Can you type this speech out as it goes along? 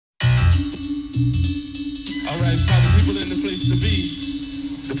Alright, for the people in the place to be,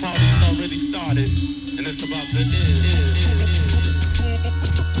 the party's already started, and it's about to end.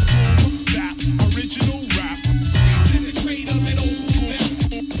 That original rap, still in the trade of it all.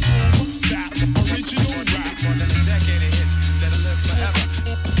 That original rap, more than a decade of hits that'll live forever.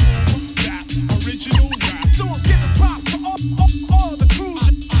 That original rap, don't give a pop to all the crews.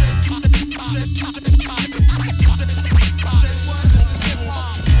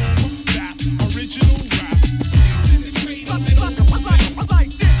 That original rap, still in the trade of it all.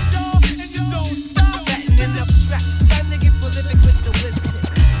 Like this, y'all, and you don't stop. Batting in the tracks, time to get prolific with the whiskey.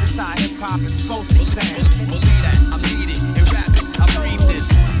 This how hip-hop is supposed to sound. Believe that, I'm leading and rapping, I breathe this.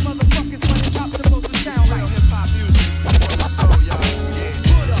 Motherfuckers when hip-hop's supposed to sound like hip-hop music. So y'all, yeah.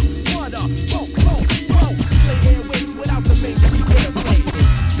 Put up, whoa. Slay airwaves without the mainstream airplay.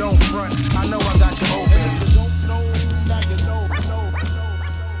 Don't front, I know I got you open. Don't know, now you know.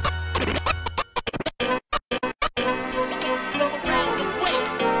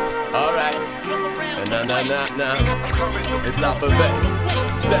 Alright, nah. It's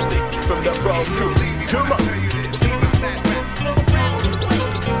Alphabetix, standing from the Prose crew. Come on.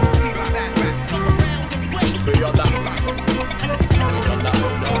 Beyond that.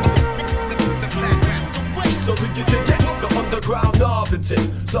 So do you dig it? The underground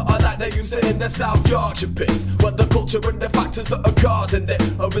Arlington. So I like they used it in the South Yorkshire pits. Where the culture and the factors that are causing it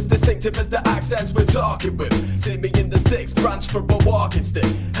are as distinctive as the accents we're talking with. See me in the sticks, branch for a walking stick.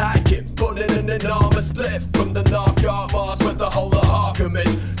 Hiking, pulling an enormous spliff. From the North York Mars where the whole of Harkham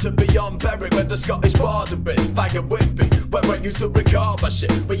is, to beyond Berwick where the Scottish border is. Faggot Whitby, where I used to record my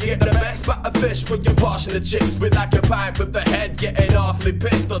shit. Where you get the best bat of fish when you're washing the chips. With like a pint with the head getting awfully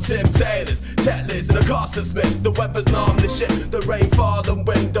pissed. On Tim Taylors, Tetlers and Acosta Smiths. The weather's normally shit. The rain, fall and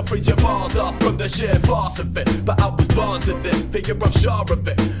wind, I'll freeze your balls off from the sheer force of it. But I was born to this, figure I'm sure of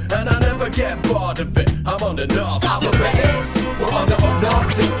it. And I never get bored of it. I'm on the north. Alphabetix, we're on the up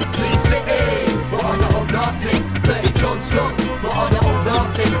north team. Please say hey, we're on the up north team. Play tons slow, we're on the up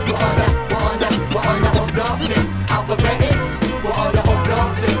north team. We're on the up north team. Alphabetix, we're on the up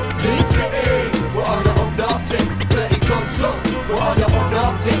north team. Please say hey, we're on the up north team. Play tons slow, we're on the up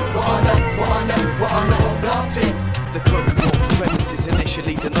north team. We're on the up north team. The chromosome's presence is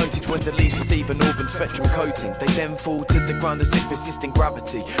initially denoted when the leaves receive an auburn spectrum coating. They then fall to the ground as if resisting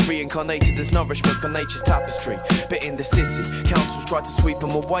gravity, reincarnated as nourishment for nature's tapestry. But in the city, councils try to sweep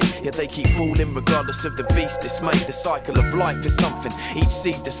them away, yet they keep falling regardless of the beast dismayed. The cycle of life is something each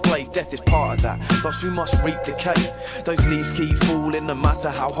seed displays. Death is part of that, thus we must reap decay. Those leaves keep falling no matter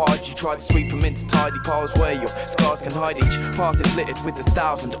how hard you try to sweep them into tidy piles where your scars can hide. Each path is littered with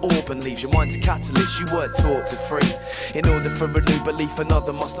 1,000 auburn leaves. Your mind's a catalyst, you weren't taught to free. In order for a new belief,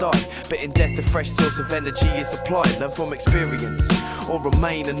 another must die. But in death, a fresh source of energy is applied. Learn from experience, or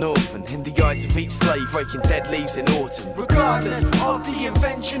remain an orphan. In the eyes of each slave, raking dead leaves in autumn. Regardless of the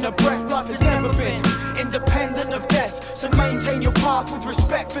invention of breath, life has never been independent of death. So maintain your path with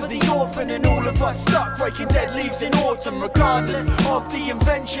respect for the orphan and all of us stuck, raking dead leaves in autumn. Regardless of the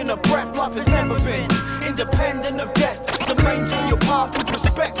invention of breath, life has never been independent of death. So maintain your path with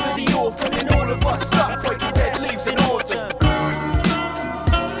respect for the orphan and all of us stuck, raking dead leaves in autumn.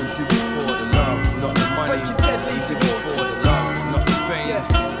 We do it for the love, not the money. We do it for the love, not the fame.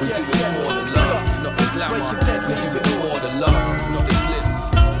 We do it for the love, not the glamour. We do it for the love, not the glitz.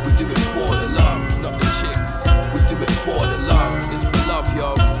 We do it for the love, not the chicks. We do it for the love, it's for love,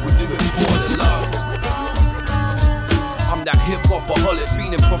 y'all. We do it for the love. I'm that hip-hopaholic,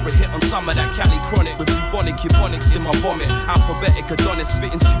 feeling for a hit on some of that Cali chronic. With bubonic, ebonics in my vomit. Alphabetic Adonis,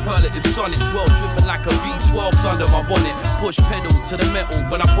 spitting superlative sonnets. Well driven like a V12's under my bonnet. Push pedal to the metal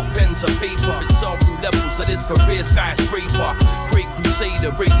when I put pen to paper. It's all through levels of this career skyscraper. Great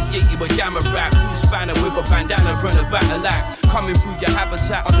Crusader, radiating with gamma rap. Blue spanner with a bandana and a battle axe. Coming through your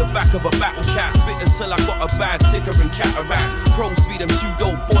habitat on the back of a battle cat. Spit until I got a bad ticker and cataract. Pros be them two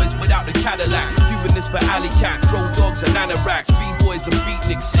dope boys without the Cadillac. Doing this for alley cats, road dogs and anoraks. B-boys and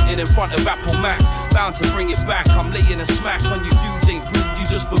beatniks sitting in front of Apple Macs. Bound to bring it back, I'm laying a smack on you dudes ain't rude. You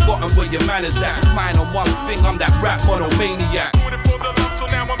just forgotten where your manners at. Mine on one thing, I'm that rap monomaniac. Do it for the love, so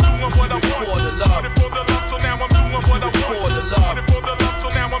now I'm doing what I want. For the love. Do it for the love, so now I'm doing what I want. For the love. Do it for the love, so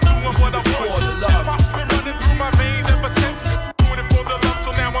now I'm doing what I want. For the love. Pop's been running through my veins ever since. Do it for the love,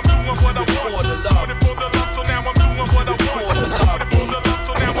 so now I'm doing what I want. For the love. Do it for the love, so now I'm doing what I want. For the love. Do it for the love,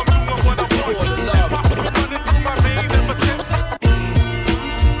 so now I'm doing what I want. For the love. Pop's been running through my veins ever since.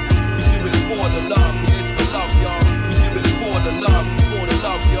 We do it for the love, it's for love, y'all. We do it for the love,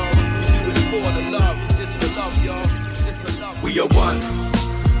 y'all. We do it for the love, it's for love, y'all. It's for love. We are one,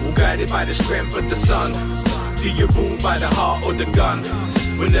 all guided by the strength of the sun. Do you rule by the heart or the gun?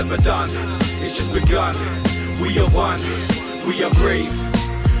 We're never done. It's it's just begun. We are one, we are brave,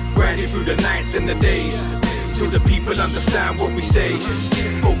 grinding through the nights and the days, till the people understand what we say.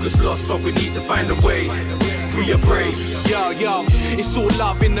 Focus lost, but we need to find a way. We are brave. Yo, it's all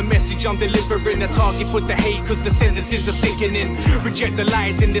love in the message I'm delivering. A target for the hate, cause the sentences are sinking in. Reject the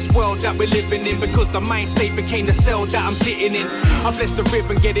lies in this world that we're living in, because the mind state became the cell that I'm sitting in. I bless the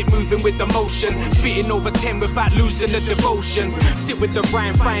rhythm, get it moving with the motion, spitting over 10 without losing the devotion. Sit with the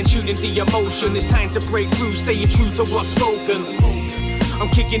rhyme, fine-tuning the emotion. It's time to break through, staying true to what's spoken. I'm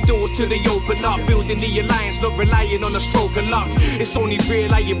kicking doors till they open up, building the alliance, not relying on a stroke of luck. It's only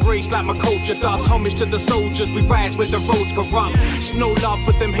real I embrace like my culture does. Homage to the soldiers, we rise when the roads corrupt. It's no love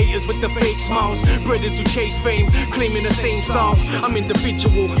for them haters with the fake smiles, brothers who chase fame, claiming the same style. I'm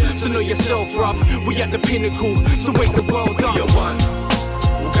individual, so know yourself, bruv. We at the pinnacle, so wake the world up. We are one,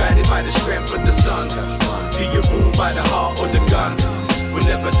 we're guided by the strength of the sun. Do you rule by the heart or the gun? We're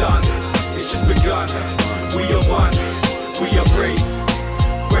never done, it's just begun. We are one, we are brave,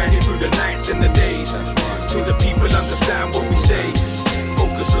 grinding through the nights and the days, till the people understand what we say.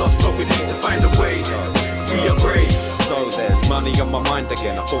 Focus lost, but we need to find a way. We are brave. So there's money on my mind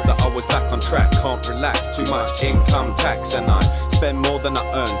again. I thought that I was back on track. Can't relax, too much income tax, and I spend more than I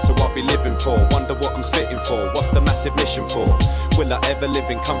earn, so I'll be living poor. Wonder what I'm spitting for. What's the massive mission for? Will I ever live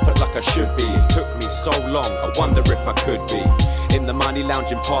in comfort like I should be? It took me so long, I wonder if I could be in the money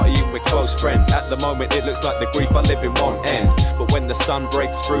lounging, partying with close friends. At the moment it looks like the grief I live in won't end, but when the sun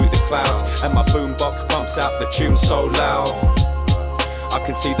breaks through the clouds and my boombox pumps out the tune so loud, I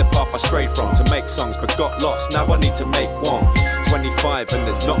can see the path I strayed from to make songs but got lost. Now I need to make one. 25 and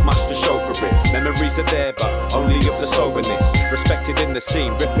there's not much to show for it. Memories are there but only of the soberness. Respected in the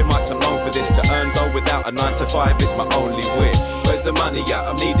scene, ripping mics, I'm known for this. To earn dough without a 9 to 5 is my only win. Where's the money at?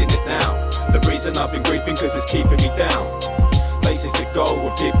 I'm needing it now. The reason I've been grieving cause it's keeping me down. Places to go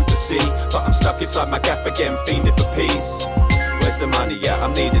and people to see, but I'm stuck inside my gaff again, fiending for peace. Where's the money at?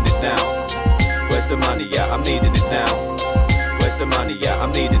 I'm needing it now. Where's the money at? I'm needing it now. Where's the money at?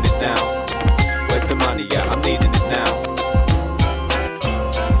 I'm needing it now. Where's the money at? I'm needing it now.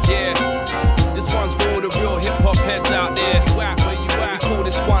 Yeah, this one's for all the real hip-hop heads out there. Where you at? We call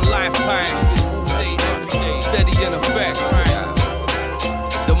this one lifetime. All day, every day, steady in effect.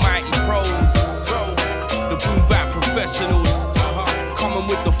 The mighty pros, the boom-bap professionals, coming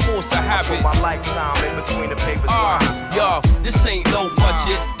with the force of habit. My lifetime in between the papers. Yo, this ain't low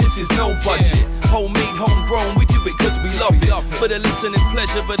budget, this is no budget. Homemade, homegrown, we do it cause we love it. For the listening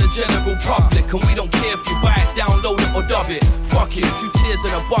pleasure of the general public. And we don't care if you buy it, download it or dub it. Fuck it, 2 tears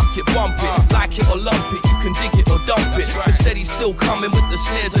in a bucket, bump it. Like it or lump it, you can dig it or dump it. But steady still coming with the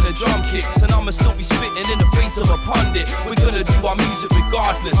snares and the drum kicks. And I'ma still be spitting in the face of a pundit. We're gonna do our music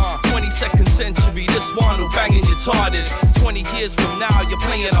regardless. 22nd century, this one will bang in your TARDIS. 20 years from now, you're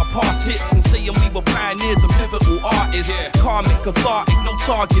playing our past hits and saying we were pioneers and pivotal artists. Karmic, cathartic, no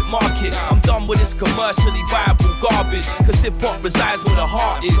target market. I'm done with this commercially viable garbage, cause hip-hop resides where the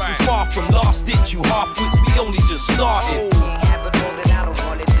heart is. It's far from last ditch, you half-wits, we only just started. Can't have it all that I don't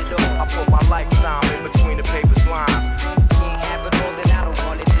want it to do. I put my lifetime in between the papers lines. Can't have it all that I don't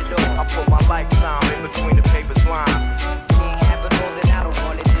want it to do. I put my lifetime in between the papers lines. Can't have it all that I don't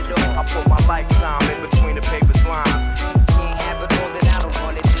want it to do. I put my lifetime in between the papers lines. Can't have it all that I don't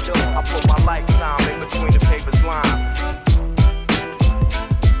want it to do. I put my lifetime in between the papers lines.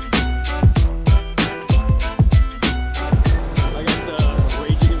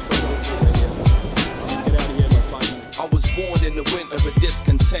 Born in the winter of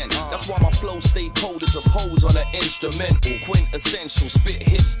discontent. That's why my flow stay cold as a pose on an instrumental. Quintessential, spit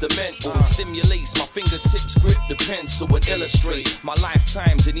hits the mental. It stimulates my fingertips, grip the pencil and illustrate my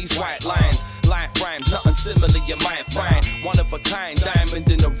lifetimes in these white lines. Life rhymes, nothing similar you might find. One of a kind,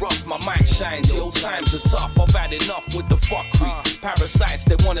 diamond in the rough, my mic shines. The old times are tough, I've had enough with the fuckery. Parasites,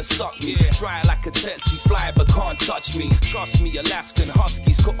 they wanna suck me. Dry like a Tetsy fly, but can't touch me. Trust me, Alaskan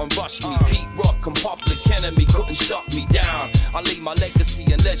Huskies couldn't rush me. Pete Rock and Public Enemy couldn't shut me down. I leave my legacy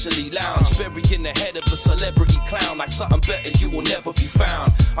in leisurely lounge, buried in the head of a celebrity clown. Like something better, you will never be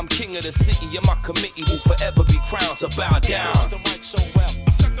found. I'm king of the city and my committee will forever be crowned, so bow down. The mic so well.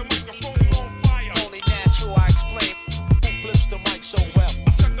 I set the microphone on fire. Only natural, I explain. Who flips the mic so well?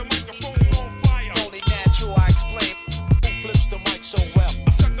 I set the microphone on fire. Only natural, I explain. Who flips the mic so well?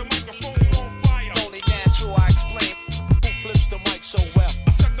 I set the microphone on fire. Only natural, I explain. Who flips the mic so well?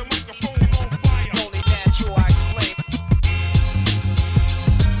 I set the microphone on fire. Only natural, I explain.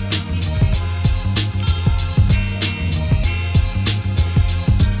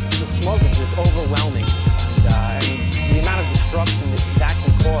 The smoke is just overwhelming, and I mean, the amount of destruction that can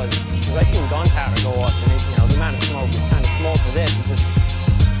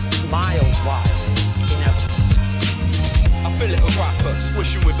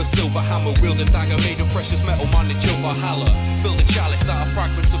Wishing with a silver hammer, wielding dagger made of precious metal, minded chill Valhalla. Build a chalice out of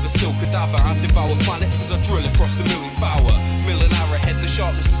fragments of a still cadaver. I devour planets as I drill across the million power. Mill and arrowhead, the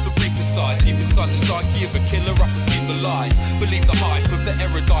sharpness of the reaper side. Deep inside the psyche of a killer, I perceive the lies. Believe the hype of the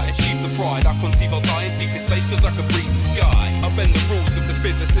erudite, achieve the pride. I conceive I'll die in deepest space cause I can breathe the sky. I bend the rules of the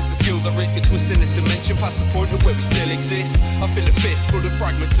physicist, the skills I risk at twisting this dimension past the point of where we still exist. I feel a fist full of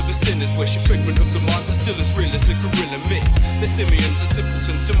fragments of a sinner's wish, a figment of the mind but still as real as the gorilla myths. The simians and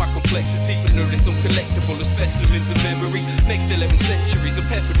simpletons to my complexity, but no less uncollectible as specimens of memory. Next 11 centuries are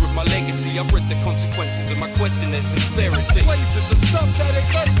peppered with my legacy. I've read the consequences of my quest and their sincerity. The stuff that it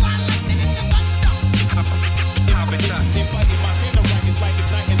goes. Habitat. It's like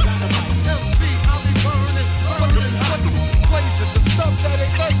it's like a dynamite. MC, I'll be burning hot. The stuff that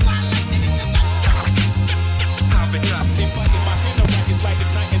it goes. Habitat. It's like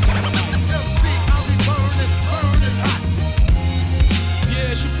it's like a dynamite. MC, I'll be burning hot.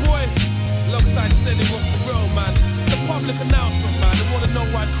 Yeah, it's your boy, alongside Steady Rock for real, man. The public announcement, man. They wanna know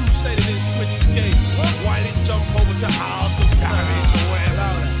why Crusada didn't switch his game. Why didn't jump over to House of Garage or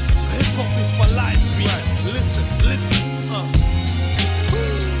whatever? Hip hop is for life, right? Listen.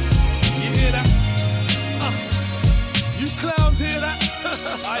 You hear that? You clowns hear that?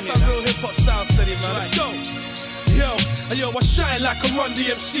 That's our real hip hop style, Steady, man. Let's go. Yo, I shine like a Run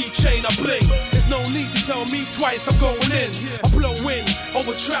DMC chain, I bling. There's no need to tell me twice, I'm going in. I blow in,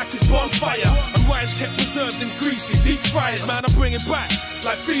 over track is bonfire. And rhymes kept preserved and greasy, deep fries. Man, I bring it back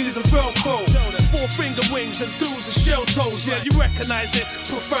like feelings of Velcro. 4-finger wings and dudes and shell toes. Yeah, you recognize it,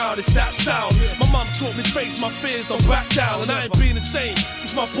 profound, it's that sound. My mum taught me face my fears, don't back down. And I ain't been the same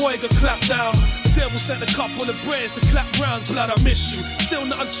since my boy got clapped down. The devil sent a couple of brands to clap rounds, blood, I miss you. Still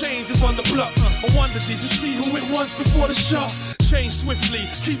nothing changes on the block. I wonder, did you see who it was before the shot? Change swiftly,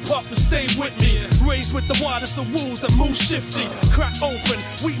 keep up and stay with me. Raised with the wildest of wolves that move shifty. Crack open,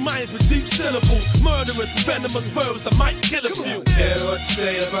 weak minds with deep syllables. Murderous, venomous verbs that might kill a few. Care what you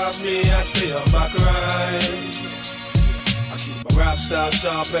say about me, I stay on my grind. I keep my rap style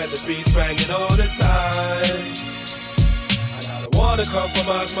sharp and the beats banging all the time. And I don't wanna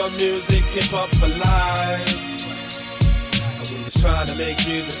compromise my music, hip hop for life. And we just trying to make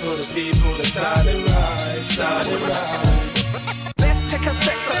music for the people that sound it right, sound it right. Let's take a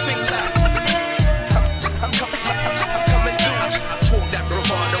sec to think back. I'm coming through. I talk that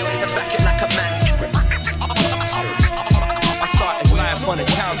bravado and back it like a man. I started life on the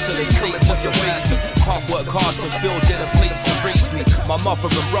council estate, just a reason. Can't work hard to build in a place to reach me. My mother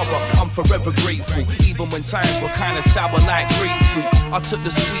and brother, I'm forever grateful. Even when times were kinda sour like grapefruit, I took the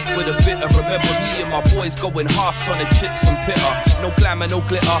sweet with a bitter. Remember me and my boys going halves on the chips and pitter. No glamour, no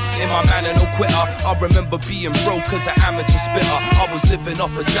glitter, in my manner, no quitter. I remember being broke as an amateur spitter. I was living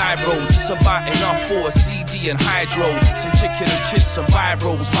off a gyro, just about enough for a CD and hydro. Some chicken and chips and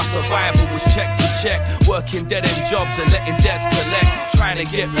virals. My survival was check to check. Working dead-end jobs and letting debts collect. Trying to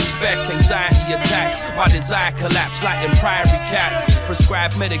get respect, anxiety attacks. My desire collapsed like them prairie cats.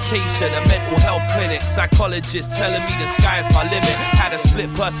 Prescribed medication, a mental health clinic. Psychologists telling me the sky's my limit. Had a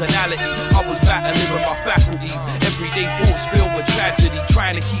split personality, I was battling with my faculties. Everyday thoughts filled with tragedy,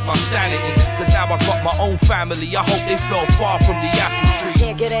 trying to keep my sanity. Cause now I got my own family, I hope they fell far from the apple tree.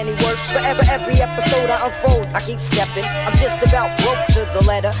 Can't get any worse, forever every episode I unfold. I keep stepping, I'm just about broke to the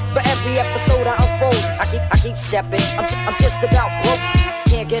letter. But every episode I unfold, I keep stepping, I'm just about broke.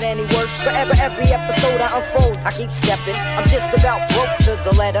 Can't get any worse, forever every episode I unfold. I keep stepping, I'm just about broke to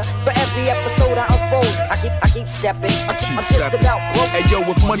the letter. But every episode I unfold, I keep stepping, I'm just about broke. Hey yo,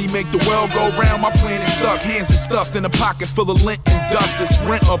 if money make the world go round, my plan is stuck. Hands are stuffed in a pocket full of lint and dust. It's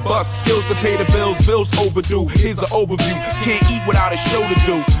rent or bust, skills to pay the bills overdue. Here's an overview, can't eat without a show to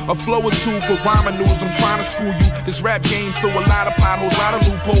do. A flow or two for rhyming news, I'm trying to school you. This rap game through a lot of potholes, lot of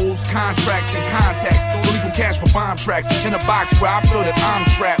loopholes, contracts and contacts. Don't even cash for bomb tracks in a box where I feel that I'm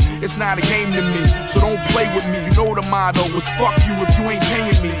trapped. It's not a game to me, so don't play with me. You know the motto was fuck you if you ain't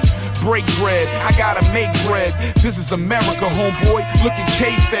paying me. Break bread, I gotta make bread. This is America, homeboy, look at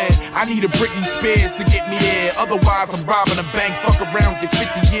K-Fed. I need a Britney Spears to get me there. Otherwise I'm robbing a bank, fuck around, get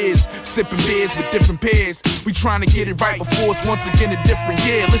 50 years. Sipping beers with different peers. We trying to get it right before it's once again a different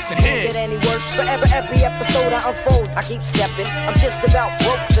year. Listen here. Can't get any worse, forever every episode I unfold. I keep stepping, I'm just about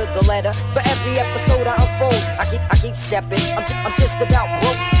broke to the letter. But every episode I unfold, I keep stepping, I'm just about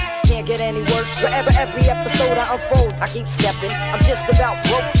broke. Can't get any worse, forever every episode I unfold. I keep stepping, I'm just about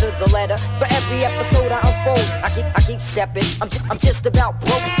broke to the letter. But every episode I unfold, I keep stepping, I'm just about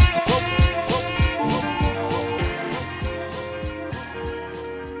broke.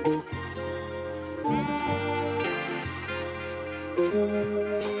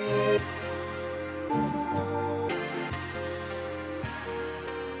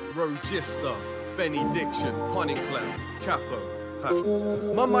 BoomBapPro, Jista, Benny, Diction, Punning Clown, Cappo.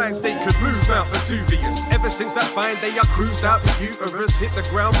 My mind state could move Mount Vesuvius. Ever since that fine day I cruised out the uterus, hit the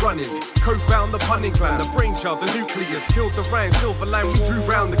ground running. Co-found the punning clan, the brainchild, the nucleus. Killed the rhyme, silver line, we drew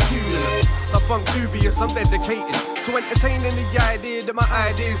round the cumulus. The funk dubious, I'm dedicated to entertaining the idea that my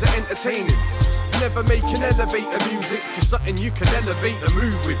ideas are entertaining. Never making elevator music, just something you can elevate and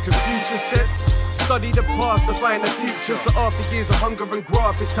move with. Confucius said, study the past to find the future. So after years of hunger and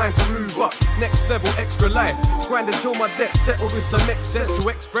graft, it's time to move up. Next level, extra life. Grind until my debt settled with some excess to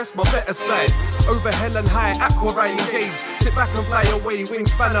express my better side. Over hell and high, aqua I engage. Sit back and fly away,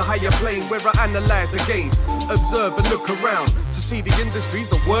 wingspan a higher plane where I analyze the game. Observe and look around to see the industries,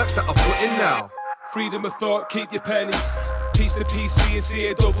 the work that I put in now. Freedom of thought, keep your pennies. Piece to PC and see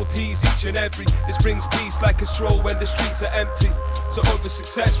a double P's each and every. This brings peace like a stroll when the streets are empty. So over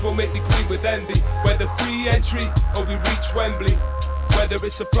success will make me green with envy. Whether free entry or we reach Wembley. Whether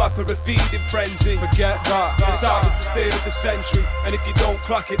it's a flop or a feeding frenzy. Forget that, this art is the state of the century. And if you don't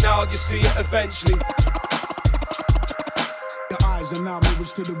clock it now, you'll see it eventually. The eyes are now moving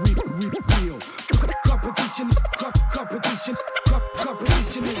to the real.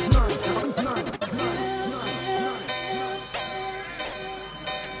 Competition is none.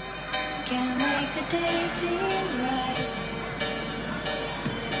 Can't make the day seem right.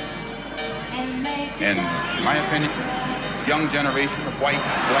 And make In my opinion, young generation of white,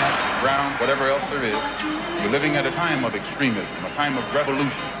 black, brown, whatever else there is, we're living at a time of extremism, a time of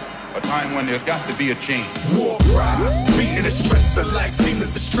revolution, a time when there's got to be a change. War cry, beating the stress of life,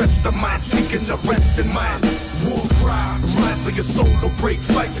 demons that stress the mind, seeking to rest in mind. War cry, rise of your soul, no break,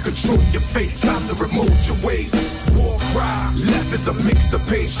 fight to control your fate, time to remote your ways. War cry, left is a mix of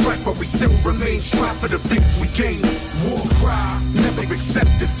pain, strife, but we still remain, strive for the things we gain. War cry, never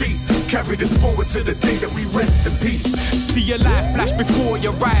accept defeat, carry this forward to the day that we rest in peace. See your life flash before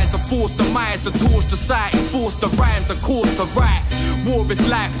your eyes, a force the minds, the torch the sight, force the rhymes, a course the right. War is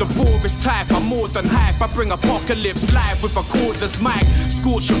life, the rawest type, I'm more than hype, I bring apocalypse live with a cordless mic.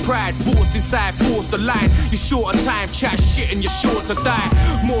 Scorch your pride, force inside, force the line. You're short of time, chat shit and you're sure to die.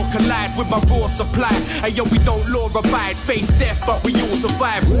 More collide with my raw supply. And yo, we don't law abide, face death, but we all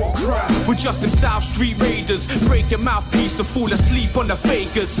survive. War cry, we're just in South Street Raiders. Break your mouthpiece and fall asleep on the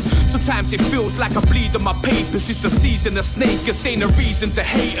fakers. Sometimes it feels like I bleed on my papers. It's the season of snakers, ain't a reason to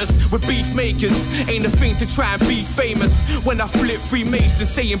hate us. We're beef makers, ain't a thing to try and be famous. When I flip Freemasons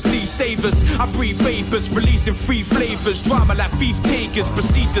saying please save us, I breathe vapors, releasing free flavors. Drama like thief takers,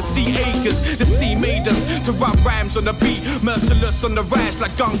 proceed to see acres. The sea made us to run rhymes on the beat, merciless on the rise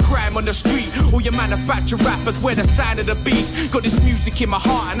like gun crime on the street. All your manufactured rappers wear the sign of the beast. Got this music in my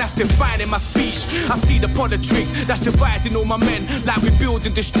heart and that's defining my speech. I see the politics that's dividing all my men, like we build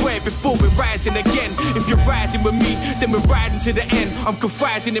and destroy before we're rising again. If you're riding with me, then we're riding to the end. I'm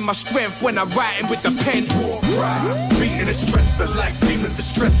confiding in my strength when I'm writing with the pen. War cry, beating the stress of life, demons that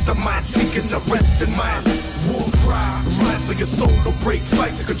stress the mind, seeking to rest in mind. War cry, rise of your soul, no break,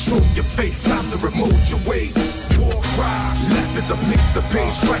 fight to control your fate, time to remote your ways. War cry, life is a mix of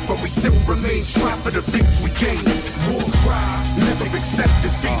pain, strife, but we still remain, strive for the things we gain. War cry, never accept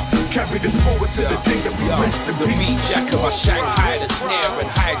defeat, carry this forward to the day that we rest in peace. The beat jacker, I Shanghai the snare and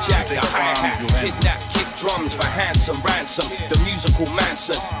hijack the hi-hat. Kidnap, kick drums for handsome ransom. The musical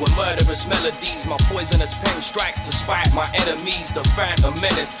Manson with murderous melodies. My poisonous pen strikes to spite my enemies. The phantom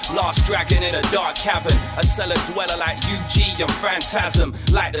menace, last dragon in a dark cavern. A cellar dweller like UG and Phantasm.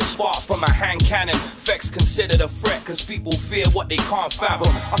 Like the spark from a hand cannon. Facts considered a threat cause people fear what they can't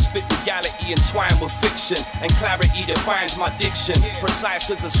fathom. I spit reality entwined with fiction, and clarity defines my diction. Precise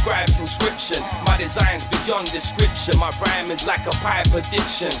as a scribe's inscription. My design's beyond description. My rhyme is like a pipe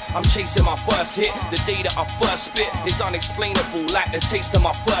addiction. I'm chasing my first hit. The day that I first spit is unexplainable, like the taste of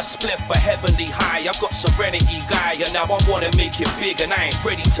my first split for heavenly high. I've got serenity, guy, and now I wanna make it big, and I ain't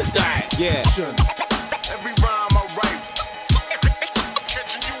ready to die. Yeah. Every rhyme I write,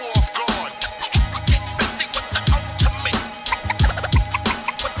 catching you off guard. Let's see what the ultimate.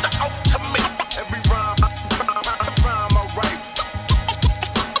 Every rhyme I write,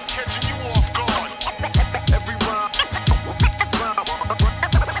 catching you off guard. Every rhyme I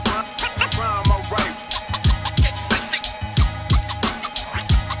write.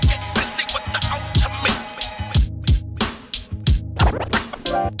 Let's see what the ultimate.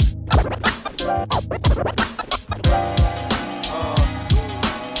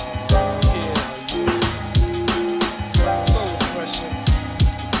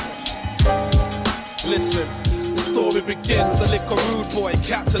 Listen, story begins. A little rude boy,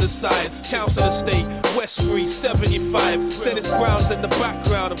 cap to the side, council estate, West 375. Dennis Brown's in the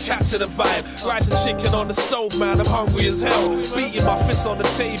background, I'm catching the vibe. Rising chicken on the stove, man, I'm hungry as hell. Beating my fist on the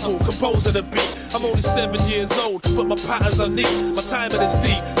table, composing a beat. I'm only 7 years old, but my patterns are neat. My timing is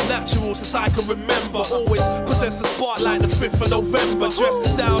deep, natural since I can remember. Always possess a spotlight the 5th of November.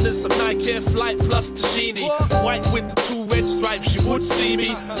 Dressed down in some Nike Air Flight plus Tashini. White with the 2 red stripes, you would see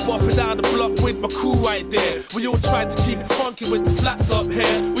me walking down the block with my crew right there. We all tried to keep it funky with the flat top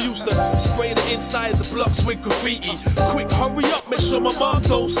hair. We used to spray the insides of blocks with graffiti. Quick, hurry up, make sure my mom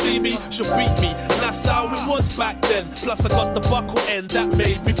don't see me. She'll beat me, and that's how it was back then. Plus I got the buckle end that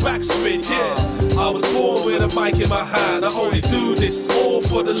made me backspin, yeah. I was born with a mic in my hand. I only do this all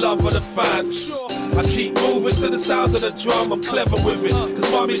for the love of the fans. I keep moving to the sound of the drum. I'm clever with it,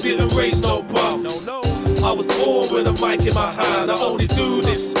 cause mommy didn't raise no bum. I was born with a mic in my hand. I only do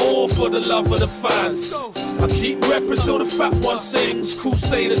this all for the love of the fans. I keep repping till the fat one sings.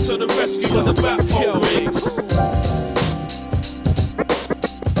 Crusader to the rescue when the bat phone rings.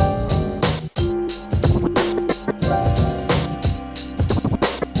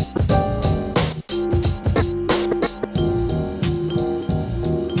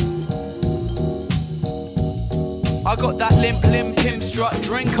 I got that limp, pimp strut,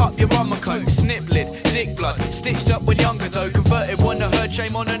 drink up your rum and coke, snip lid, dick blood, stitched up when younger though, converted one to herd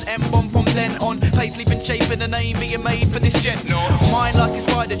shame on an M-bomb from then on, paisley been shaping a name being made for this gent, no, mine like a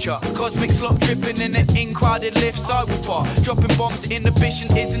spider chart, cosmic slop dripping in it, in crowded lifts I will far, dropping bombs,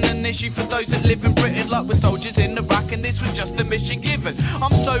 inhibition isn't an issue for those that live in Britain like we're soldiers in Iraq and this was just the mission given,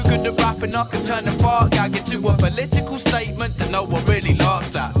 I'm so good at rapping I can turn a fart gag into a political statement that no one really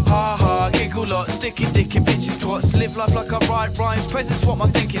laughs at, ha ha, giggle lot, sticky dick in bitches twats, live life like I write rhymes, present's what my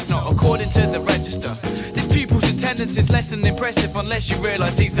thinking's not, according to the register. This pupil's attendance is less than impressive unless you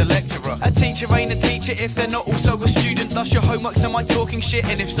realise he's the lecturer. A teacher ain't a teacher if they're not also a student. Thus your homeworks, am I talking shit?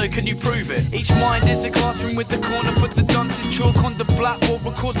 And if so, can you prove it? Each mind is a classroom with the corner for the dunces. Chalk on the blackboard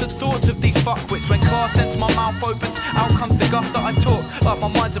records the thoughts of these fuckwits. When class ends, my mouth opens, out comes the guff that I talk. Like my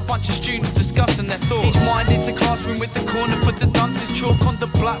mind's a bunch of students discussing their thoughts. Each mind is a classroom with the corner for the dunces. Chalk on the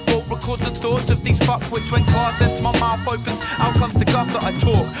blackboard records the thoughts of these fuckwits. When class ends, my mouth opens, out comes the guff that I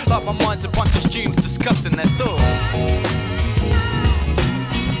talk. Like my mind's a bunch of students discussing their thoughts.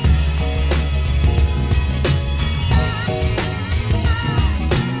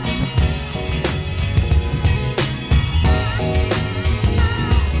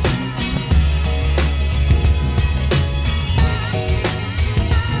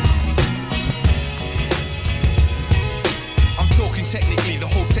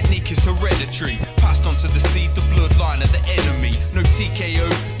 Hereditary, passed on to the seed, the bloodline of the enemy. No TKO,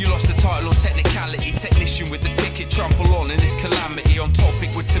 you lost the title on technicality. Technician with the ticket, trample on in this calamity. On topic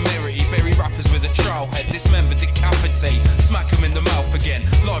with temerity, bury rappers with a trowel head. Dismember, decapitate, smack them in the mouth again.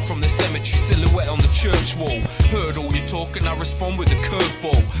 Live from the cemetery, silhouette on the church wall. Heard all you talk and I respond with a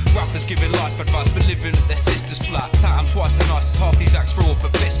curveball. Rappers giving life advice but living at their sister's flat. Tat, I'm twice as nice as half these acts, throw up a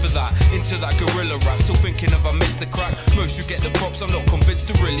fist for that. Into that gorilla rap, still thinking of I missed the crack. Most who get the props, I'm not convinced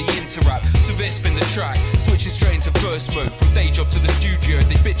to really interact. Severe spin the track, switching straight into first mode. From day job to the studio,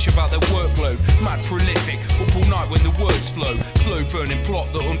 they bitch about their workload. Mad prolific, up all night when the words flow. Slow burning plot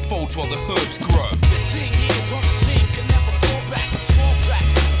that unfolds while the herbs grow. 15 years on the scene, can never go back. It's small back,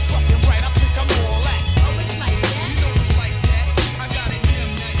 fucking right, I think I'm all that. Oh, it's like that? You know it's like that. I got it here,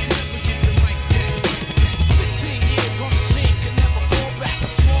 now you never get the mic back. 15 years on the scene, can never go back.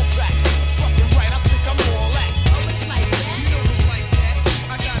 It's small back, fucking right, I think I'm all that. Oh, it's like that? You know it's like that.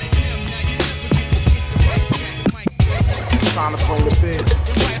 I got it here, now you never get the mic back. Trying to bring the biz,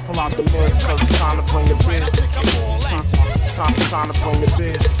 pull out the mud, cause it's time to bring the biz. Trying to bring the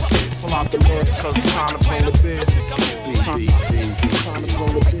biz, pull out the mud, cause it's time to bring the biz. Trying to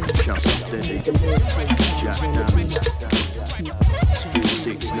bring the biz, just steady, jack down,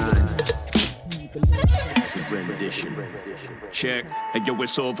 6-9. It's a rendition. Check, and yo,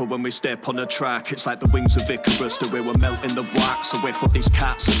 it's over when we step on the track. It's like the wings of Icarus, the way we're melting the wax. So with what these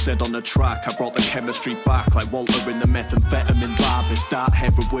cats have said on the track, I brought the chemistry back like Walter in the methamphetamine lab. It's that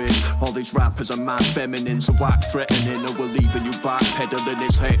heroin. All these rappers are mad feminine, so whack threatening, or we're leaving you backpedaling.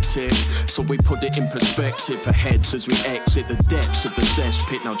 It's hectic, so we put it in perspective for heads as we exit the depths of the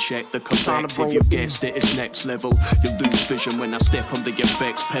cesspit. Now check the collective, you guessed it, it's next level. You lose vision when I step on the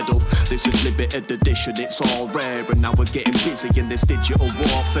effects pedal. This is limited edition, it's all rare, and now we're getting busy in this digital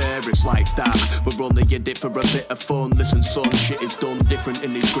warfare. It's like that, we're only in it for a bit of fun. Listen son, shit is done different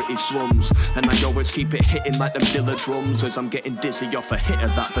in these gritty slums, and I always keep it hitting like them Dilla drums as I'm getting dizzy off a hit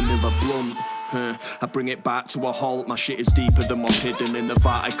of that vanilla blunt. I bring it back to a halt. My shit is deeper than what's hidden in the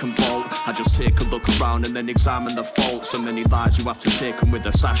Vatican vault. I just take a look around and then examine the faults. So many lies you have to take them with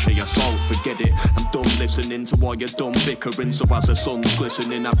a sachet of salt. Forget it, I'm done listening to all your dumb bickering. So as the sun's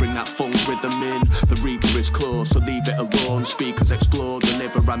glistening, I bring that funk rhythm in. The reaper is close, so leave it alone. Speakers explode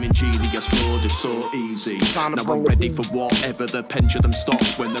whenever I'm in genius mode. It's so easy. Now I'm ready for whatever. The pendulum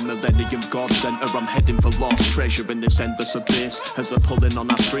stops when the millennium god center. I'm heading for lost treasure in this endless abyss. As they're pulling on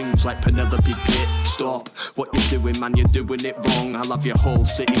our strings like Penelope Pitt. Stop what you're doing, man, you're doing it wrong. I'll have your whole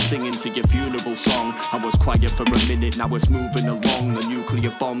city singing to your funeral song. I was quiet for a minute, now it's moving along. The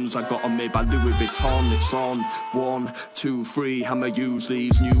nuclear bombs I got 'em made by Louis Vuitton. It's on 1, 2, 3. I'ma use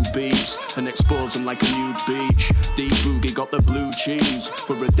these new beats and expose them like a nude beach. Deep Boogie got the blue cheese.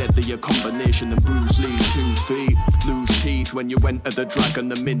 We're a deadlier combination than Bruce Lee's 2 feet. Lose teeth when you enter the dragon.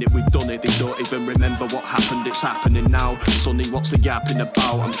 The minute we've done it, they don't even remember what happened. It's happening now. Sonny, what's the yapping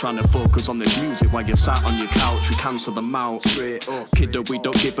about? I'm trying to focus on this music while you're sat on your couch. We cancel them out straight up. Kiddo, we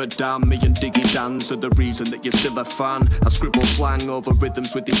don't give a damn. Me and Diggy Dans are the reason that you're still a fan. I scribble slang over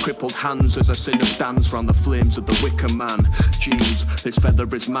rhythms with these crippled hands as a sinner stands round the flames of the wicker man. Jeez, this feather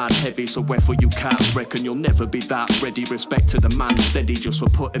is mad heavy, so wherefore you cats reckon you'll never be that ready. Respect to the man steady just for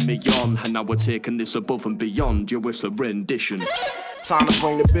putting me on. And now we're taking this above and beyond. Yo, it's a rendition. Time to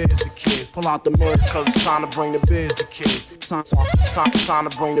bring the biz to kids. Pull out the mids, cause it's time to bring the biz to kids. Time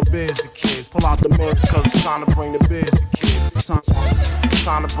to bring the biz to kids. Pull out the mids, cause it's time to bring the biz to kids.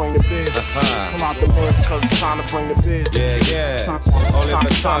 Time to bring the biz. Pull out the mids, cause it's time to bring the biz. Time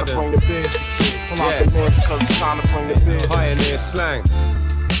to bring the biz to kids. Pull out the mids, cause it's time to bring the biz. Pioneer slang.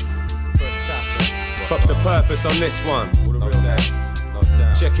 Props to purpose on this one.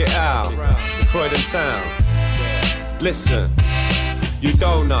 Check it out. The Croydon sound. Listen. You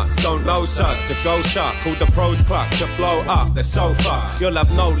donuts don't know such, so go suck. Call the pros cluck to blow up, they're so fucked. You'll have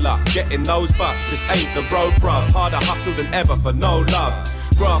no luck getting those bucks. This ain't the road, bruv. Harder hustle than ever for no love.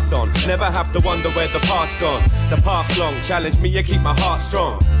 Graft on, never have to wonder where the past gone. The path's long, challenge me, you keep my heart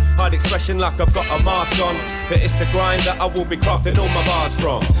strong. Hard expression like I've got a mask on, but it's the grind that I will be crafting all my bars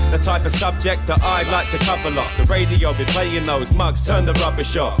from. The type of subject that I'd like to cover lots. The radio be playing those mugs, turn the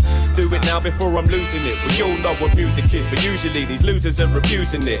rubbish off. Do it now before I'm losing it. We all know what music is, but usually these losers are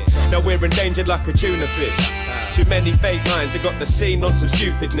abusing it. Now we're endangered like a tuna fish. Too many fake lines, I got the scene on some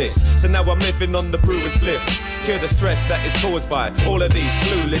stupidness. So now I'm living on the brew and spliffs. Cure the stress that is caused by all of these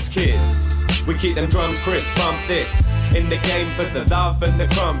clueless kids. We keep them drums crisp, bump this. In the game for the love and the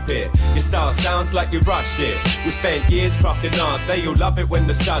crumpet. Your style sounds like you rushed it. We spent years crafting ours, they all love it when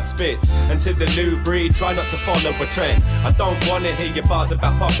the sud spits. And to the new breed, try not to follow a trend. I don't wanna hear your bars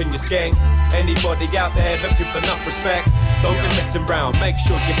about popping your skank. Anybody out there looking for enough respect, don't be messing around, make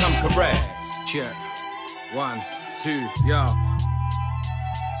sure you come correct. Check. 1, 2, yo.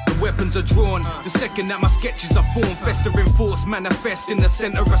 Weapons are drawn, the second that my sketches are formed. Festering force, manifest in the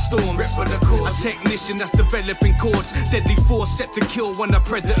center of storms. For the cause. A technician that's developing chords. Deadly force set to kill when the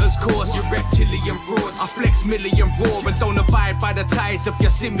predator's course. You reptilian frauds. I flex million raw and don't abide by the ties of your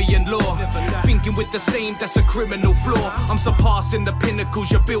simian law. Thinking with the same, that's a criminal flaw. I'm surpassing the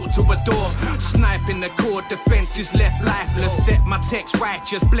pinnacles you're built to adore. Sniping the core, defense is left lifeless. Set my text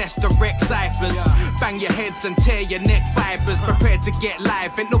righteous, bless direct ciphers. Bang your heads and tear your neck fibers. Prepared to get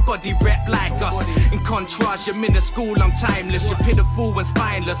live, ain't nobody rep like us. In contrast, you're minuscule, I'm timeless. You're pitiful and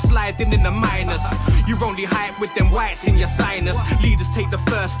spineless, sliding in the minors. You're only hype with them whites in your sinus. Leaders take the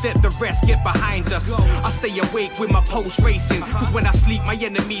first step, the rest get behind us. I stay awake with my pulse racing, cause when I sleep my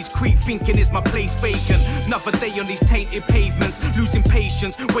enemies creep, thinking is my place vacant. Another day on these tainted pavements, losing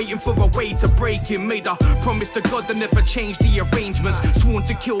patience, waiting for a way to break him. Made a promise to God to never change the arrangements. Sworn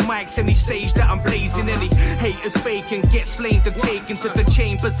to kill mics any stage that I'm blazing. Any haters faking, get slain and taken to the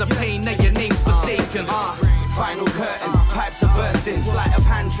chambers of pain, now your name's forsaken. Final curtain, pipes are bursting. Sleight of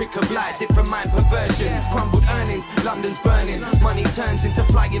hand, trick of light, different mind perversion. Crumbled earnings, London's burning. Money turns into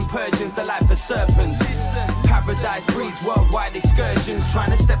flying Persians, the life of serpents. Paradise breeds worldwide excursions.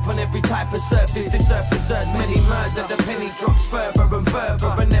 Trying to step on every type of surface. This surface hurts many murder. The penny drops further and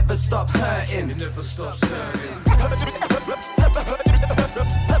further and never stops hurting. It never stops hurting.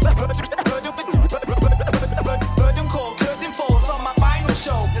 Virgin call, curtain falls on my final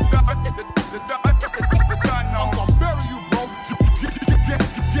show.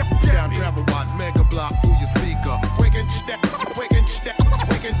 Down travel watch, mega block through your speaker. Waking step.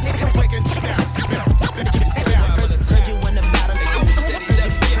 Heard you in the battle, they steady,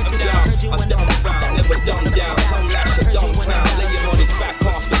 let's get him down. I'm dumbfound, never dumbed down. Tongue lash a dumb clown, lay him on his back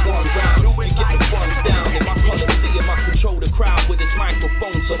off the one round. We get the funds down in my coliseum. I control the crowd with this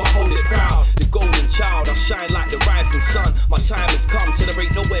microphone, so I hold it proud. The golden child, I shine like the rising sun. My time has come, so there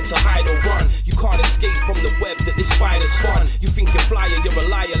ain't nowhere to hide or run. respond. You think you're flyer, you're a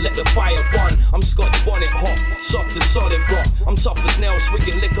liar, let the fire burn. I'm Scotch bonnet hot, soft as solid rock. I'm tough as nails,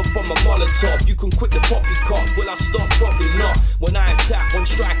 swigging liquor from a Molotov. You can quit the poppy cock, will I stop? Probably not. When I attack, one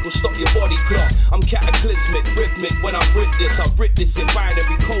strike will stop your body clock. I'm cataclysmic, rhythmic, when I rip this. I rip this in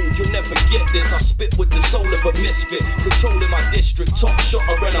binary code, you'll never get this. I spit with the soul of a misfit, controlling my district, top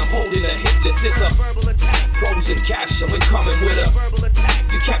shotter, and I'm holding a hit list. It's a verbal attack, Prose and cash, and we're coming with a verbal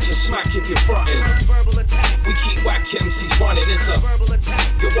attack. You catch a smack if you're frontin'. Verbal attack. We keep whack MCs running. It's a verbal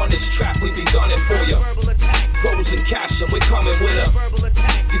attack. You want this trap, we be gunning for you. Verbal attack. Prose and cash, and we're coming with a verbal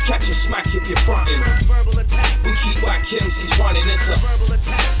attack. You catch a smack if you're frontin'. Verbal attack. We keep whack MCs running. It's a verbal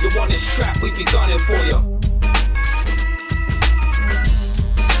attack. You want this trap, we be gunning for you.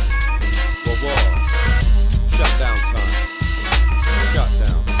 Shutdown time.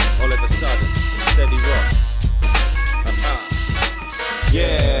 Shutdown. All of a sudden, steady rock.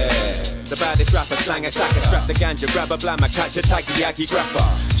 Yeah. The baddest rapper, slang attacker, strap the ganja, grab a blammer, catch a tag the Yagi grapper.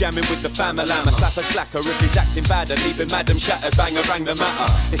 Jamming with the family llama, slap a slacker if he's acting bad and leaving madam shattered, banger rang the matter.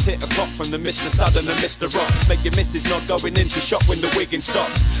 It's hit o'clock from the Mr. Sudden and Mr. Rock. Make your missus not going into shock when the wigging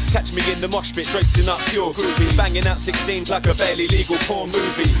stops. Catch me in the mosh pit, straighten up pure groovy, banging out 16s like a barely legal porn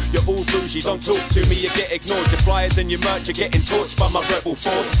movie. You're all bougie, don't talk to me, you get ignored. Your flyers and your merch are getting torched by my rebel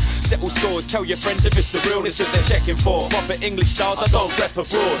force. Settle scores, tell your friends if it's the realness that they're checking for. Proper English styles, I don't rep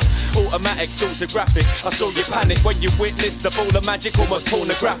abroad. Automatic thoughts are graphic. I saw you panic when you witnessed the ball of magic, almost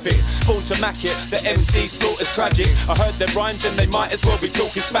pornographic. Born to mack it, the MC slaughter's tragic. I heard their rhymes and they might as well be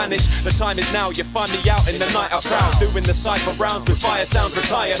talking Spanish. The time is now, you find me out in the night out crowd, doing the cypher rounds with fire sounds.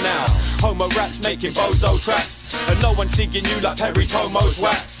 Retire now. Homo raps making bozo tracks, and no one's digging you like Perry Tomo's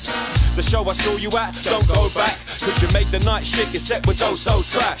wax. The show I saw you at, don't go back, cause you made the night shit, your set was oh so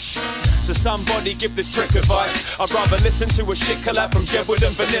trash. So somebody give this trick advice. I'd rather listen to a shit collab from Jedward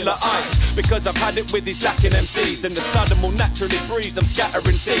and Vanilla Ice, because I've had it with these lacking MCs, and the sudden will naturally breeze. I'm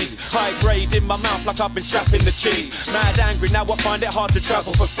scattering seeds, high grade in my mouth like I've been strapping the cheese. Mad angry, now I find it hard to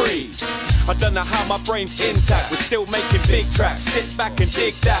travel for free. I don't know how my brain's intact, we're still making big tracks. Sit back and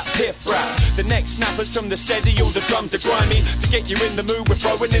dig that piff rap. The next snappers from the steady, all the drums are grimy. To get you in the mood, we're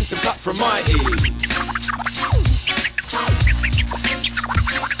throwing in some cuts from Mighty.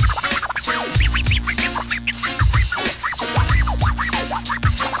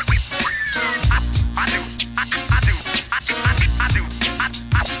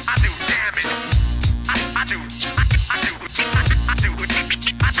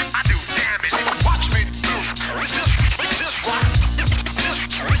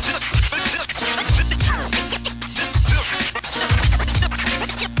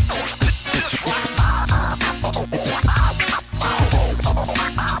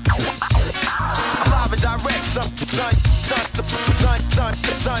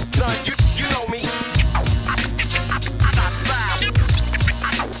 You know me.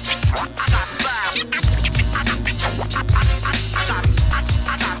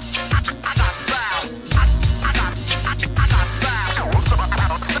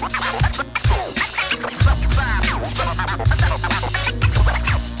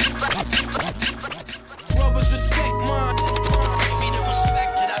 Brothers respect mine. Give me the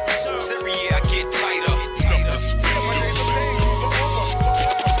respect that I deserve. Every year I get tighter.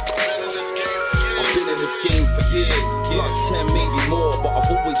 I've been in this game for years, plus 10 maybe more, but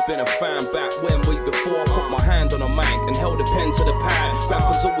I've always been a fan back when way before I put my hand on a mic and held a pen to the pad.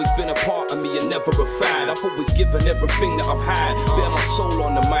 Rappers always been a part of me and never a fad. I've always given everything that I've had, bare my soul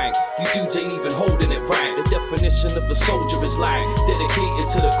on the mic. You dudes ain't even holding it right. The definition of a soldier is like dedicated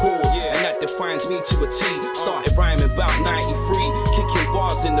to the cause, and that defines me to a T. Started rhyming about 93, kicking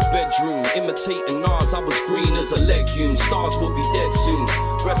bars in the bedroom, imitating Nas. I was green as a legume. Stars will be dead soon.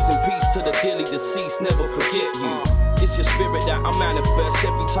 Rest in peace to the dearly deceased. Never forget you. It's your spirit that I manifest.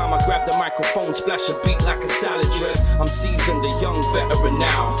 Every time I grab the microphone, splash a beat like a salad dress. I'm seasoned, a young veteran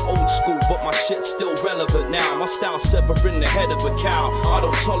now. Old school, but my shit's still relevant now. My style severing the head of a cow. I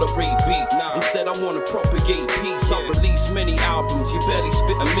don't tolerate beef. Instead, I wanna propagate peace. I release many albums, you barely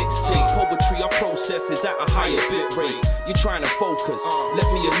spit a mixtape. Poetry I process is at a higher bit rate. You're trying to focus, let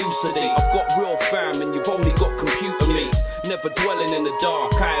me elucidate. I've got real fam and you've only got computer mates. Never dwelling in the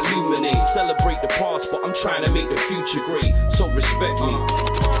dark, I illuminate. Celebrate the past, but I'm trying to make the future great. So respect me.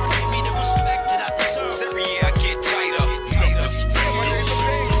 Give me the respect that I deserve. Every year I get tighter.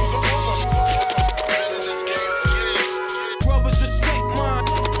 Brothers respect mine.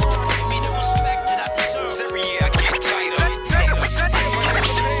 Give me the respect that I deserve. Every year I get tighter.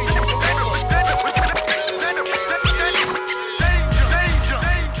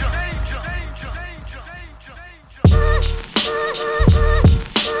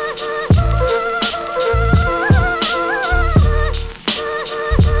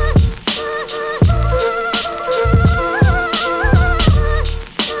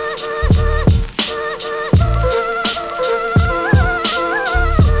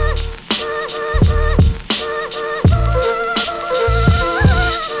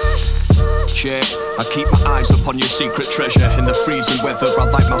 I keep my eyes upon your secret treasure. In the freezing weather, I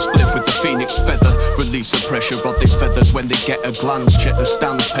light my spliff with the phoenix feather. Release the pressure of these feathers when they get a glance. Check the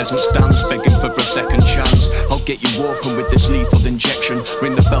stands, peasants dance, begging for a second chance. I'll get you walking with this lethal injection.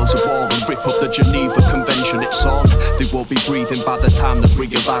 Ring the bells of war and rip up the Geneva Convention. It's on, they will be breathing by the time the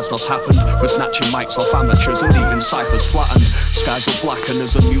realize happened. We're snatching mics off amateurs and leaving ciphers flattened. Skies are blackened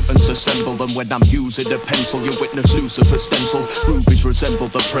as the mutants assemble, and when I'm using a pencil, you witness Lucifer's stencil. Rubies resemble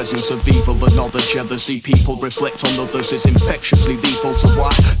the presence of evil, and all the jealousy people reflect on others is infectiously lethal. So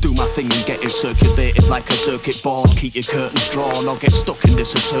I do my thing and get it circulated like a circuit board. Keep your curtains drawn or get stuck in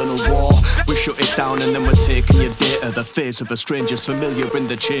this eternal war. We shut it down and then we're taking your data. The face of a stranger's familiar in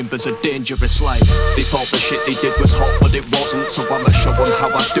the chambers of dangerous life. They thought the shit they did was hot, but it wasn't. So I'ma show them how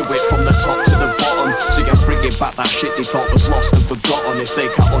I do it from the top to the bottom. See, I'm bringing back that shit they thought was lost and forgotten. If they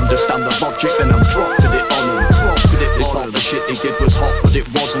can't understand the logic, then I'm dropping it on them. They thought the shit they did was hot, but it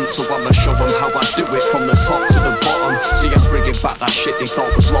wasn't. So I'ma show them how I do it from the top to the bottom. See, I'm bringing back that shit they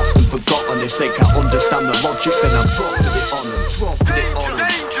thought was lost and forgotten. If they can't understand the logic, then I'm dropping it on them. Dropping it on them.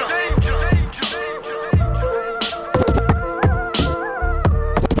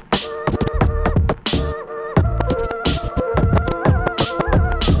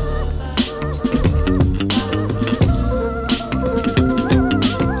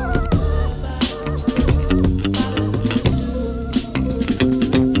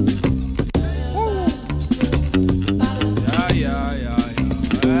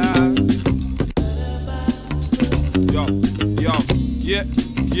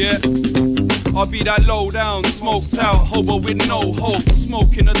 Yeah, I'll be that low down, smoked out hobo with no hope,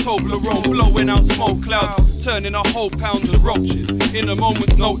 smoking a Toblerone, blowing out smoke clouds, turning a whole pound to roaches in a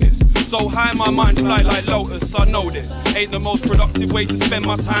moment's notice. So high my mind fly like lotus, I know this ain't the most productive way to spend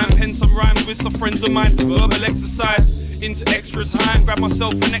my time. Pen some rhymes with some friends of mine, verbal exercise into extra time, grab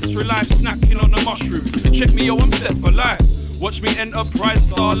myself an extra life, snacking on a mushroom. Check me, yo, I'm set for life. Watch me enterprise,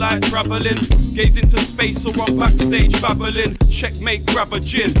 starlight traveling, gaze into space or I'm backstage babbling. Checkmate, grab a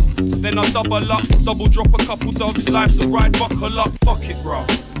gin, then I double up, double drop a couple dogs. Life's a ride, buckle up, fuck it, bro.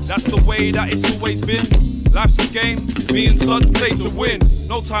 That's the way that it's always been. Life's a game, me and Suds play to win.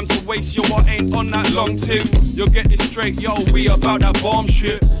 No time to waste, yo, I ain't on that long tim. You'll get this straight, yo, we about that bomb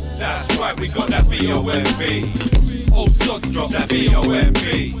shit. That's right, we got that BOMB. Old Suds drop that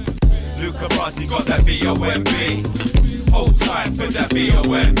BOMB. Luca Brasi got that BOMB. Hold tight for that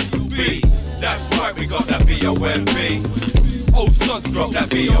BOMB. That's right, we got that BOMB. Old Suds drop that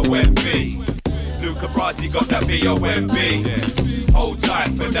BOMB. Luca Brasi got that BOMB. Hold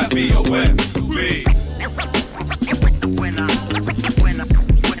tight for that BOMB. When I drop the bomb, when I drop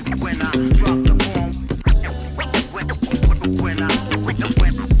the bomb,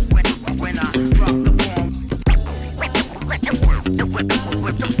 when I drop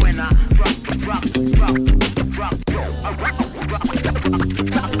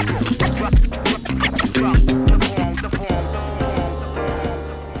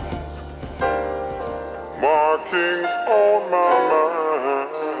markings on my mind.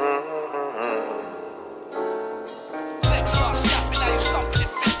 Flex start snapping, now you stomping it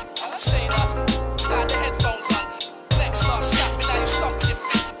fit. I'm saying up, slide the headphones on. Flex start snapping, now you stomping it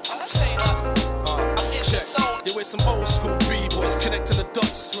fit. I'm saying up, I'm in the zone. You with some old school B-boys connecting the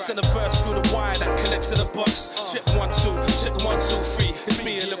dots. Send a verse through the wire that connects to the box. Check 1, 2, check 1, 2, 3. It's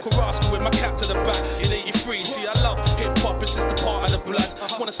me, a little rascal with my cap to the back in 83. See, I love hip-hop, it's just a part of the blood.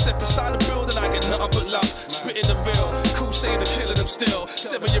 Wanna step inside the building, I get nothing but love. Spitting the real, Crusada killing them still.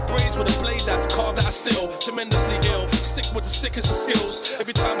 Sever your brains with a blade that's carved out of steel. Tremendously ill, sick with the sickest of skills.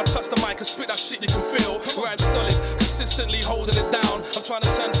 Every time I touch the mic and spit that shit you can feel. Rhyme solid, consistently holding it down. I'm trying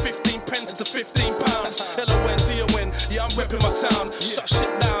to turn 15 pence into 15 pounds. LON, yeah, I'm repping my town. Shut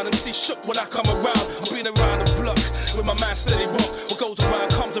shit down and see shook when I come around. I've been around the block with my man steady rock. What goes around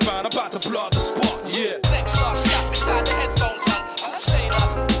comes around, I'm about to blow up the spot, yeah. Next start snapping, slide the headphones on. I'm saying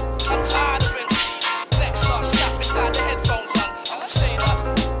up, I'm tired of MCs. Next start snapping, slide the headphones on. I'm saying up,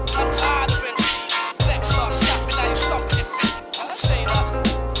 I'm tired of MCs. Next start snapping, now you stomping it fit. I'm saying up,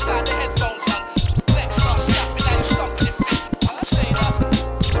 slide the headphones on. Next start snapping, now you stomping it fit. I'm saying up,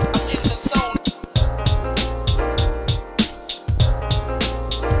 I'm in the zone.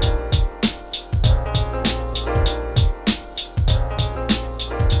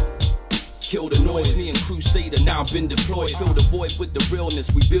 Kill the noise, me and Crusader now been deployed. Fill the void with the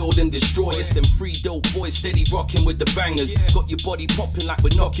realness, we build and destroy. It's them 3 dope boys steady rocking with the bangers. Got your body popping like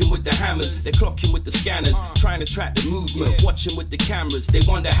we're knocking with the hammers. They're clocking with the scanners, trying to track the movement, watching with the cameras. They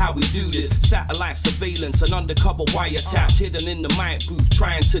wonder how we do this. Satellite surveillance and undercover wiretaps, hidden in the mic booth,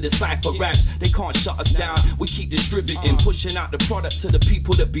 trying to decipher raps. They can't shut us down, we keep distributing, pushing out the product to the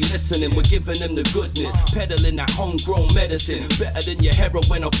people that be listening. We're giving them the goodness, peddling that homegrown medicine. Better than your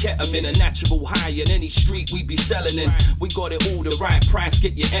heroin or ketamine, a natural high in any street we be selling in. We got it all the right price,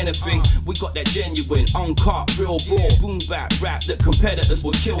 get you anything. We got that genuine, uncut, real raw, boom bap rap that competitors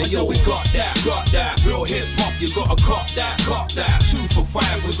will kill. And yo, we got that, real hip hop, you gotta cop that. 2 for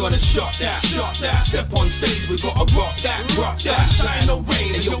 5, we're gonna shot that. Step on stage, we gotta rock that. Shine no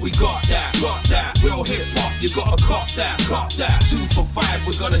rain, and yo, we got that. Real hip hop, you gotta cop that. 2 for 5,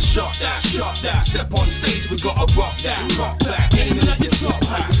 we're gonna shot that. Step on stage, we gotta rock that. Aiming at your top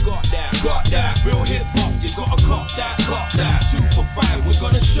hat, we got that. Real hip hop, you gotta cop that. 2 for 5, we're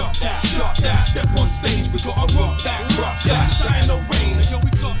gonna shot that. Step on stage, we gotta rock that. Shine no rain, and yo,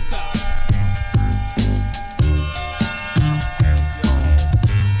 we got that.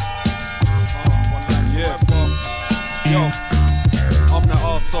 Yo, I'm that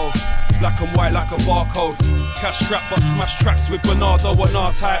arsehole, black and white like a barcode. Cash strap but smash tracks with Bernardo and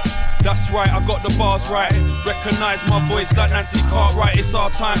R-Type. That's right, I got the bars right. Recognize my voice like Nancy Cartwright, it's our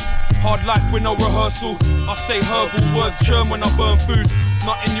time. Hard life with no rehearsal, I stay herbal, words churn when I burn food.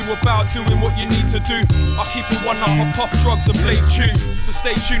 Nothing new about doing what you need to do. I keep it one up, I puff drugs and play tune. So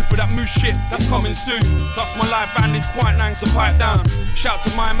stay tuned for that moose shit, that's coming soon. Plus my live band is quite nice, so pipe down. Shout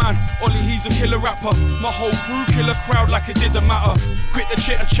to my man, Ollie, he's a killer rapper. My whole crew kill a crowd like it didn't matter. Quit the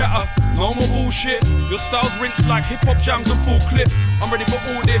chitter chatter, no more bullshit. Your style's rinsed like hip-hop jams and full clip. I'm ready for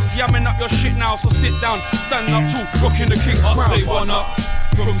all this, yamming up your shit now, so sit down. Standing up tall, rocking the king's crown. I stay one up,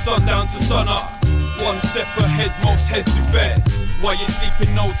 from sundown to sun up. One step ahead, most heads to bed. While you're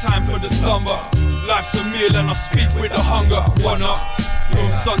sleeping, no time for the slumber. Life's a meal and I speak with the hunger. One up,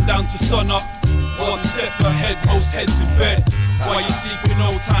 from sundown to sun up. One step ahead, most heads in bed. While you're sleeping,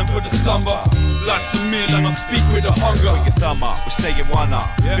 no time for the slumber. Life's a meal and I speak with the hunger. Put your thumb up, we're staying one up.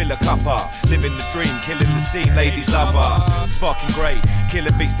 Fill a cup up, living the dream, killing the scene, ladies love us. Sparking great,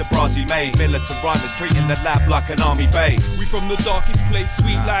 killing beats the bras you made. Militant rhymers treating the lab like an army base. We from the darkest place,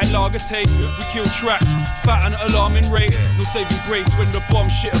 sweet like lager taste. We kill tracks, fat and alarming rate. No saving grace when the bomb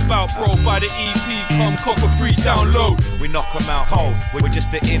shit about, bro. By the EP, come copper free download. We knock them out cold, we're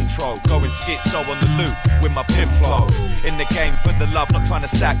just the intro. Going schizo on the loop with my pimp flow. In the game for the love, not trying to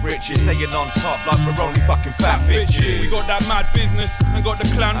stack riches. Staying on top like we're only fucking fat bitches. We got that mad business and got the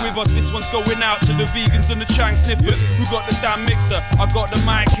clan with us. This one's going out to the vegans and the chang sniffers. Who got the damn mixer? I got the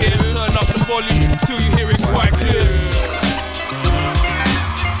mic here. Turn up the volume till you hear it quite clear.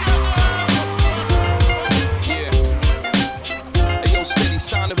 Yeah. Hey yo, steady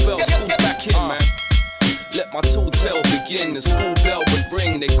sound of bell. School's back in, man. Let my tall tale begin. The school bell would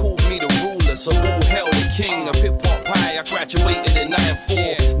ring. They called me the ruler, so all hell the king of hip hop high. I graduated in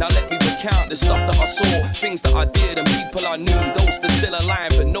 94. Now let me recount the stuff that I saw, things that I did and people I knew. Those that still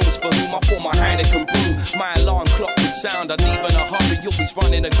alive and those for whom I pour my Heineken brew. My alarm clock would sound, I'd leave in a hurry. Always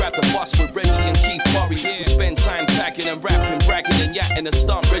running to grab the bus with Reggie and Keith Murray. We spend time tagging and rapping, bragging and yatting a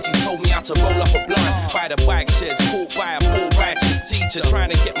stunt. Reggie told me how to roll up a blunt by the bike sheds, caught by a poor righteous teacher, trying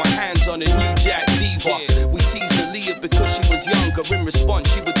to get my hands on a new Jack Diva. We teased Aaliyah because she was younger. In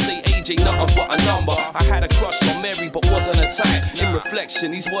response, she would say age ain't nothing but a number. I had a crush on Mary but wasn't a type. In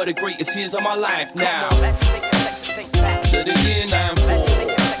reflection, these were the greatest years of my life. Now let's take a second to think back to the year 94. Let's take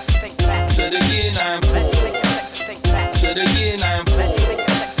a second to think back to the year 94. Let's take a second to think back to the year 94. Let's take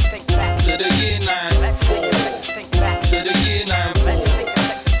a second to think back to the year 94. Let's take a second to think back to the year 94. Let's take a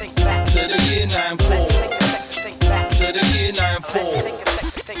second to think back to the year 94. Let's take a second to think back to the year 94. Let's take a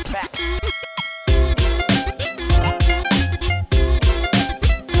second to think back.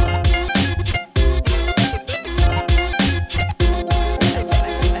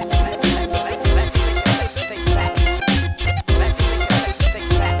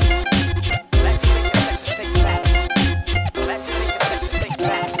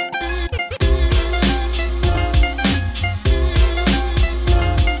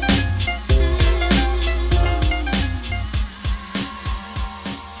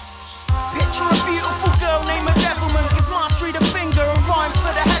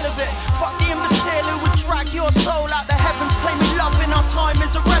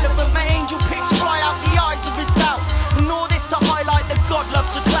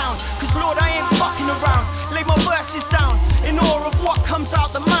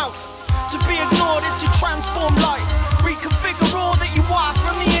 Out the mouth. To be ignored is to transform light. Reconfigure all that you are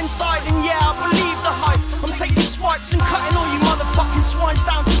from the inside. And yeah, I believe the hype. I'm taking swipes mine's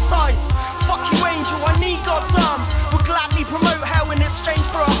down to size. Fuck you, angel, I need God's arms. Would gladly promote hell in exchange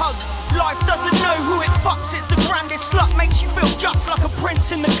for a hug. Life doesn't know who it fucks, it's the grandest slut. Makes you feel just like a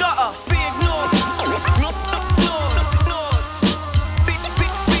prince in the gutter. Be ignored.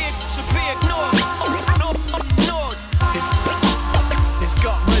 His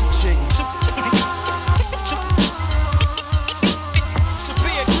gut wrenching. To be ignored.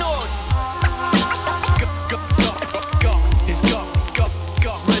 His gut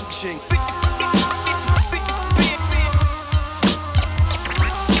wrenching.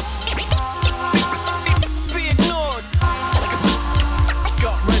 Be ignored.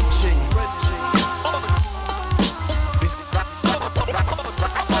 Gut wrenching.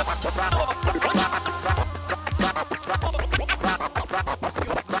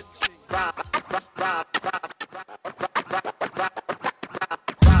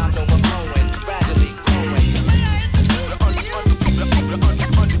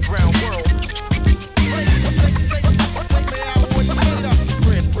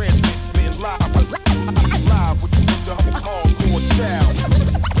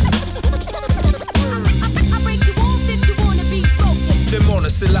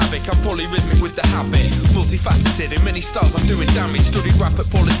 Monosyllabic, I'm polyrhythmic with the habit. Multifaceted in many styles, I'm doing damage. Studied rap at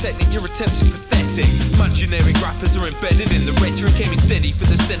Polytechnic, your attempt is pathetic. Man, generic rappers are embedded in the rhetoric. Aiming steady for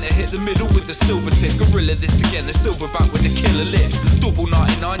the centre, hit the middle with the silver tip. Gorilla this again, the silverback with the killer lips. Double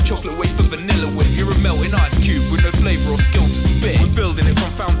 99, chocolate wafer, vanilla whip. You're a melting ice cube with no flavour or skill to spit. We're building it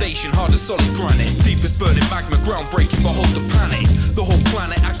from foundation, hard as solid granite. Deep as burning magma, groundbreaking, behold the panic. The whole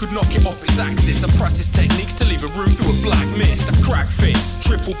planet, I could knock it off its axis. I practice techniques to leave a room through a black mist. I crack fist,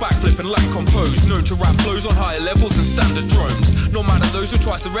 triple backflip and lack compose. Known to rap flows on higher levels than standard drones. No matter those who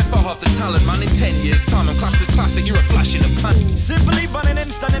twice the rep, I have the talent. Man, in 10 years time, I'm classed as classic, you're a flash in the pan. Simply running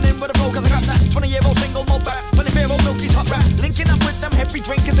in, standing in with a flow, cause I got that 20-year-old single malt back. 20-year-old Milky's hot rap. Linking up with them heavy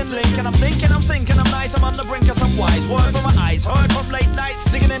drinkers and linking. I'm thinking, I'm sinking, I'm nice, I'm on the brink of some wise. Word from my eyes, heard from late nights.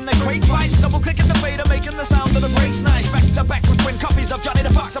 Singing in the crate fights, double clicking the fader, making the sound of the brakes nice. Back to back with twin copies of Johnny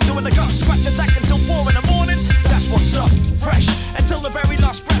the Fox. I'm doing the gut scratch attack until 4 in the morning. That's what's up, fresh until the very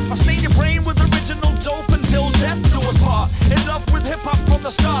last breath. I stain your brain with original dope until death do us part. In love with hip hop from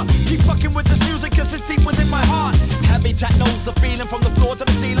the start. Keep fucking with this music cause it's deep within my heart. Habitat knows the feeling from the floor to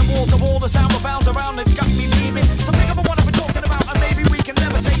the ceiling, wall to wall. The sound rebounds around, it's got me beaming. Something of what I've been talking about, and maybe we can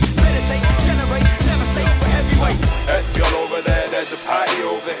levitate, meditate, generate, devastate with heavyweight. Hey, y'all over there, there's a party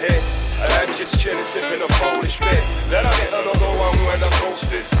over here. And I'm just chilling, sipping a Polish beer. Then I get another one when the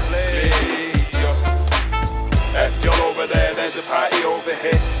coast is clear. If you're over there, there's a party over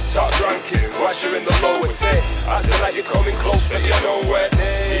here. Top ranking, whilst you're in the lower tier. Acting like you're coming close, but you're nowhere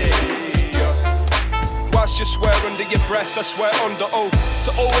near. Whilst you swear under your breath, I swear under oath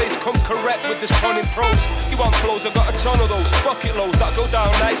to always come correct with this pun in prose. You want flows, I got a ton of those bucket loads that go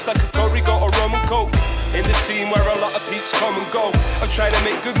down nice like a curry, got a rum and coke. In the scene where a lot of peeps come and go, I'm trying to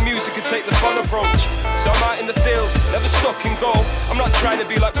make good music and take the fun approach. So I'm out in the field, never stuck in goal. I'm not trying to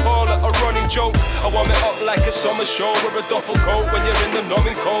be like Paul at a running joke. I warm it up like a summer show with a duffel coat. When you're in the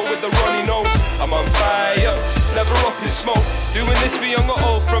numbing cold with the runny nose, I'm on fire, never up in smoke. Doing this for young or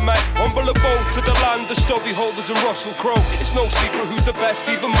old, from my humble abode to the land of Stubby Holders and Russell Crowe. It's no secret who's the best,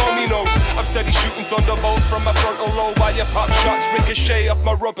 even mommy knows. I'm steady shooting thunderbolts from my frontal lobe, while your pop shots ricochet off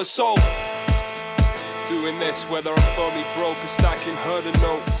my rubber sole. Doing this whether I'm bummy broke or stacking herder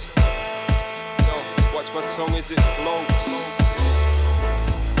notes. No, watch my tongue as it floats.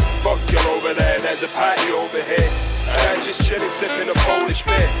 Fuck you over there, there's a party over here. And I'm just chilling, sipping a Polish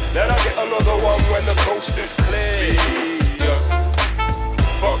beer. Then I get another one when the coast is clear.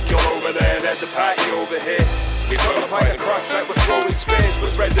 Fuck you over there, there's a party over here. We put a pint across like we're throwing spears.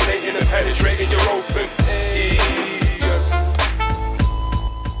 What's resonating and penetrating your open ear.